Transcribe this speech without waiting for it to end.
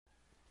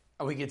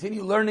And we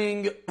continue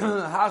learning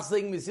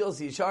Hachzing Mesilas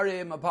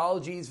Yesharim.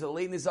 Apologies for the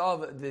lateness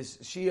of this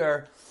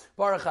shiur.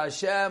 Baruch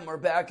Hashem, we're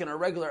back in our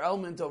regular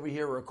element over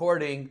here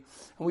recording.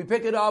 And we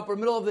pick it up, we're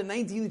middle of the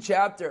 19th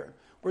chapter.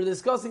 We're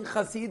discussing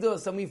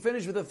Chasidus, and we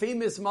finish with a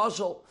famous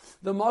mashal,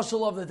 the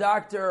mashal of the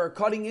doctor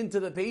cutting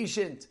into the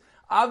patient.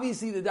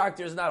 Obviously, the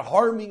doctor is not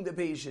harming the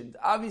patient.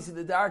 Obviously,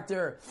 the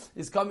doctor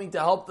is coming to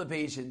help the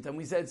patient. And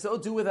we said so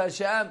too with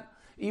Hashem,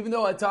 even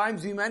though at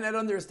times we might not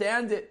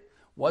understand it.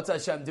 What's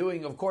Hashem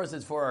doing? Of course,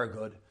 it's for our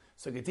good.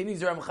 So continues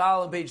the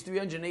Ramchal on page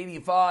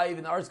 385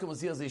 in the Article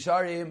Mesilas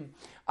Yesharim.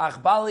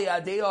 Achbali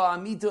adeo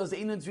amitos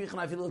einun tzrichen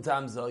afilu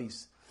tam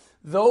zois.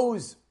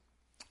 Those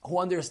who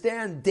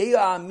understand dea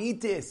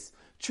amitis,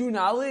 true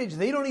knowledge,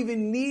 they don't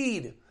even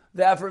need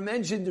the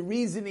aforementioned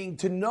reasoning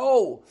to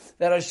know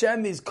that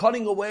Hashem is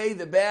cutting away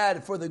the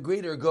bad for the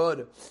greater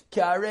good.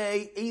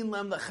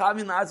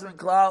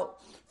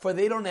 For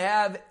they don't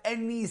have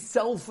any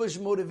selfish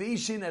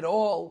motivation at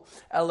all.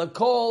 A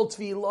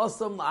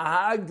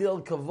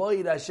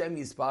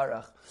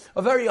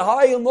very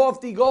high and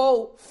lofty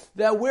goal,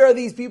 that where are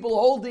these people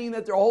holding?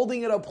 That they're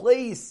holding at a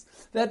place,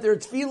 that their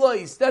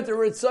tefillos, that their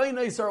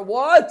ritzainos are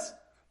what?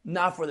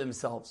 Not for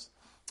themselves,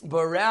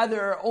 but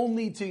rather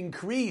only to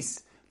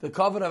increase the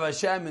covenant of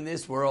Hashem in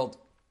this world.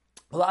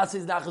 And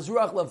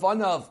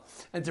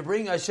to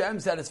bring Hashem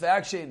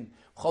satisfaction.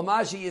 And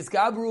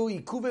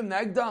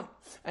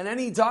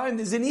any time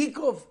there's an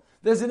ikuv,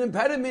 there's an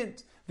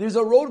impediment, there's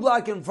a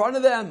roadblock in front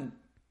of them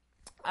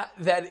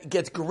that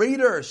gets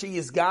greater, she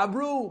is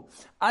gabru,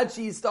 to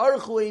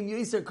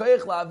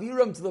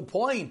the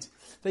point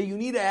that you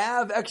need to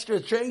have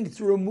extra strength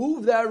to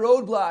remove that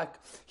roadblock.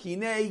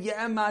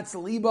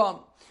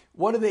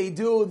 What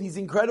do? These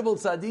incredible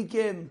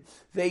tzaddikim,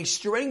 they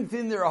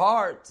strengthen their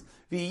heart,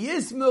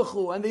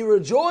 and they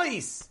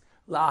rejoice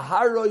in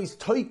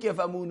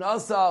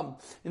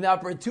the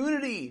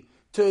opportunity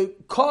to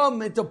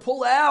come and to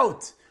pull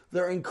out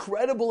their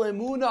incredible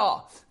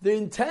emunah, they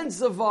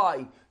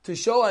intensify to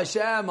show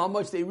Hashem how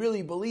much they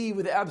really believe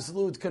with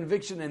absolute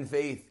conviction and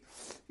faith.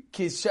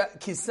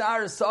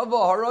 Kisar Sava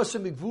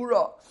Harashim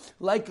Mikvura,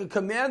 like a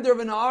commander of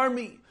an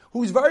army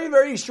who's very,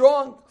 very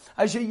strong,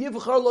 who's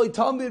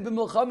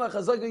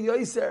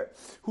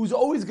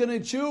always going to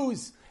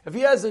choose, if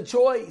he has a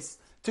choice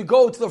to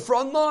go to the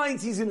front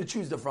lines, he's going to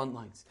choose the front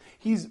lines.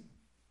 He's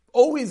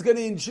always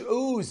going to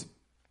choose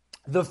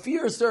the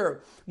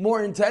fiercer,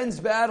 more intense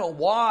battle.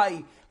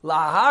 Why?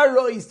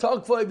 To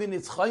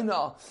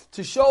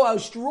show how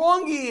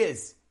strong he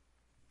is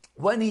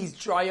when he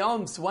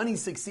triumphs, when he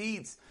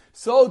succeeds.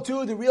 So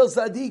too, the real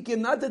tzaddikim,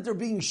 not that they're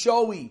being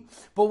showy,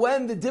 but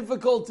when the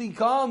difficulty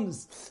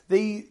comes,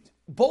 they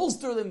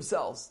bolster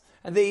themselves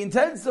and they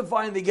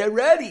intensify and they get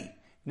ready.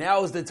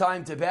 Now is the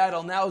time to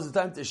battle. Now is the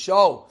time to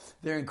show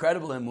their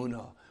incredible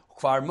emunah.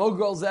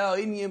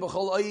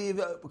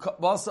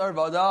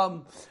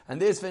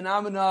 And this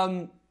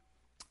phenomenon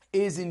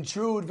is in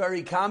truth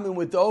very common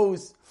with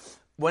those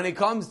when it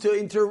comes to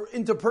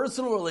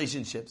interpersonal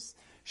relationships.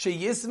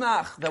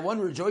 Sheyismach, that one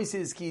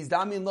rejoices,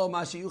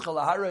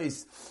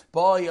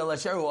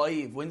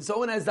 when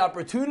someone has the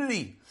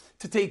opportunity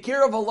to take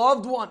care of a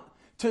loved one,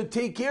 to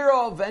take care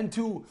of and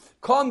to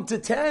come to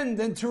tend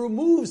and to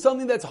remove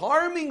something that's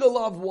harming a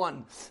loved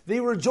one, they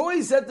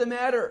rejoice at the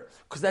matter,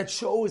 because that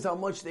shows how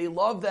much they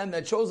love them,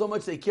 that shows how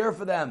much they care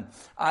for them.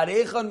 How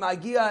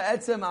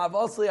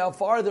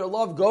far their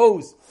love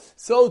goes.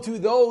 So to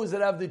those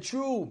that have the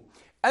true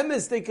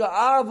emestika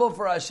ava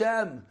for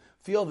Hashem,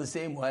 feel the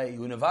same way.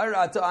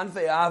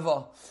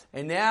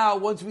 And now,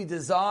 once we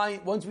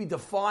defined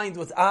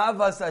what's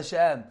Avas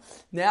Hashem,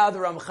 now the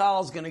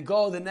Ramchal is going to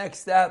go the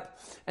next step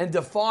and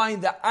define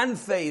the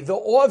Anfei, the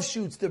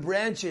offshoots, the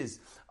branches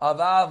of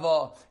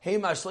Ava,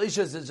 Hema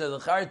Shlishas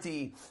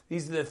Zacharti.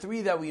 These are the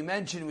three that we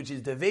mentioned, which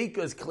is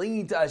Deveikas,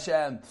 clinging to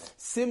Hashem,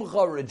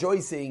 Simcha,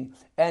 rejoicing,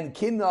 and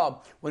Kinna,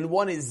 when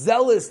one is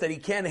zealous that he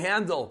can't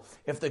handle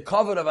if the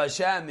covenant of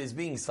Hashem is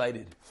being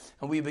cited.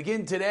 And we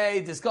begin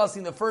today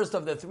discussing the first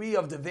of the three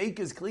of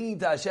Deveikas, clinging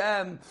to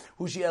Hashem,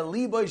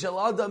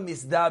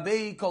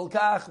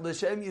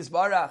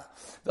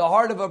 the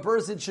heart of a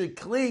person should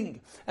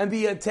cling and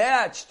be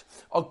attached,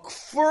 a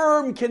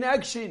firm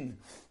connection,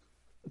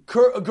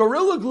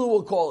 gorilla glue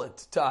we'll call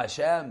it, to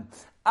Hashem.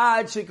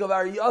 To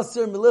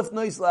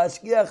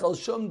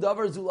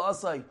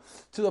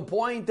the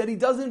point that he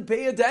doesn't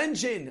pay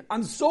attention.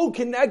 I'm so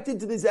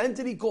connected to this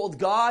entity called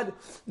God,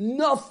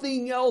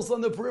 nothing else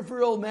on the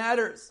peripheral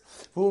matters.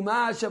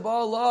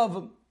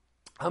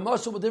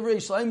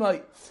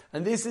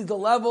 And this is the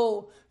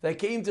level that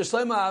came to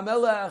Shlomo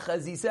HaMelech,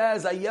 as he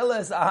says,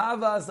 Ayeles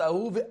ahavim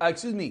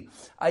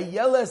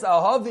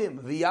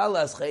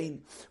v'yalas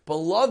chein.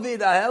 Beloved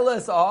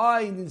aheles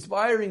ahain,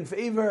 inspiring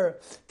favor.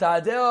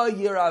 Tadeh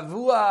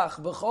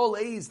yiravuach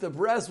b'chol eis, the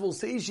breast will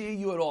satiate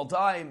you at all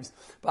times.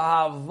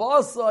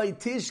 B'havasai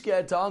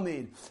tishke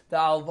tamid, the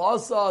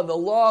alvasa, the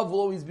love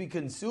will always be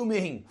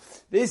consuming.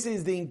 This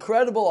is the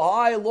incredible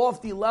high,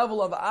 lofty level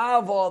of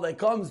ava that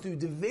comes through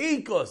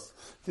deveikus,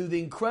 through the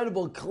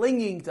incredible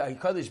clinging to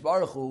HaKadosh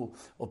Baruch Hu.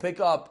 We'll pick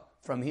up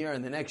from here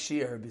in the next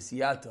year,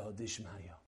 B'siyato Dishmaya.